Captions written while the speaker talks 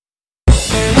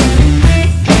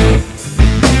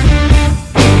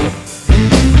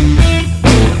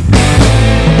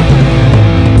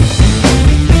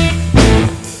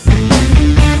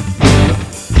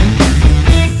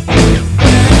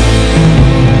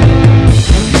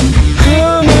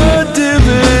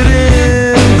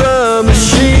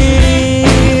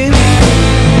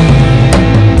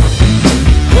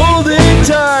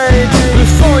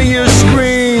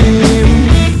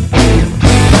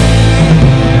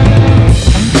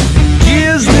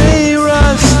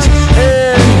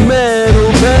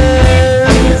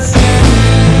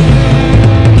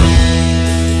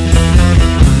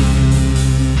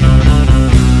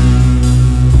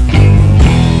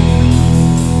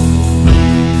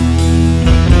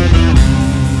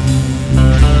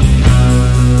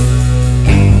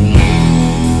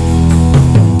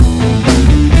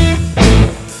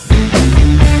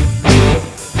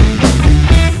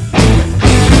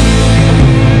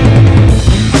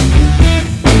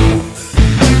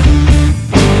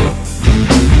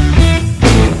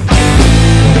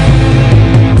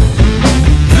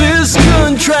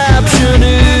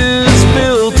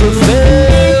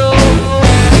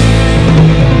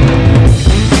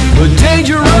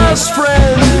best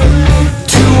friend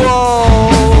to all.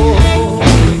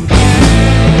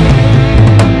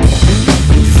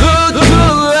 The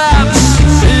collapse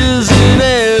is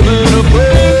inevitable.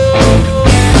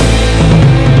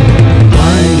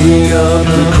 Winding up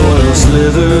the coil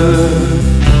slither,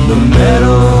 the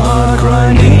metal heart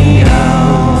grinding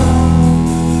out.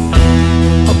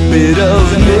 A bit of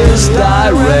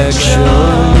misdirection.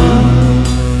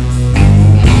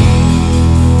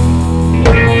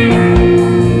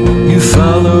 You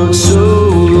followed so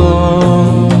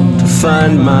long to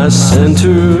find my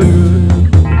center.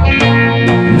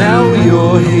 Now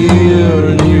you're here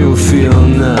and you feel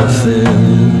nothing.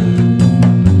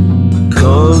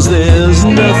 'Cause there's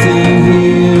nothing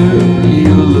here.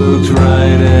 You looked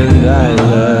right and I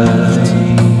left.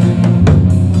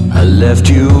 I left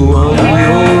you on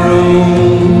your own.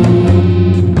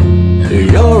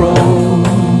 Your own.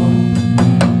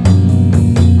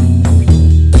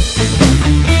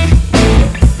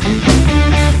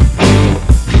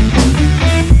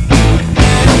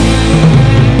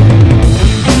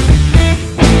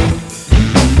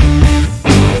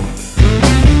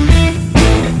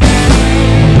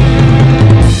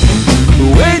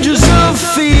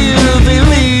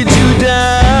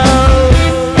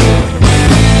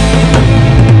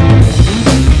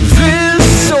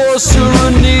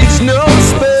 Sorcerer needs no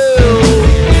spell.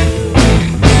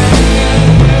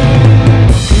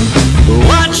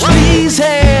 Watch these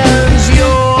hands,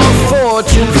 your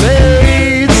fortune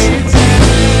fades.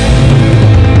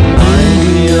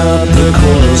 Winding up the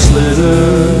coil slither,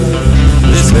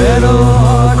 this metal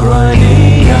heart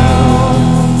grinding out.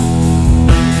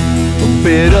 A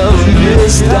bit of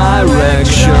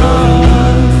misdirection.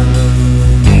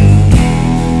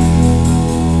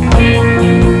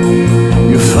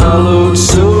 Followed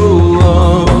so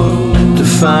long to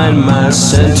find my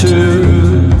center.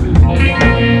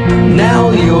 Now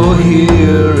you're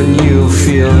here and you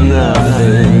feel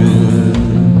nothing.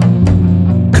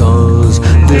 'Cause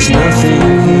there's nothing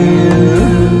here.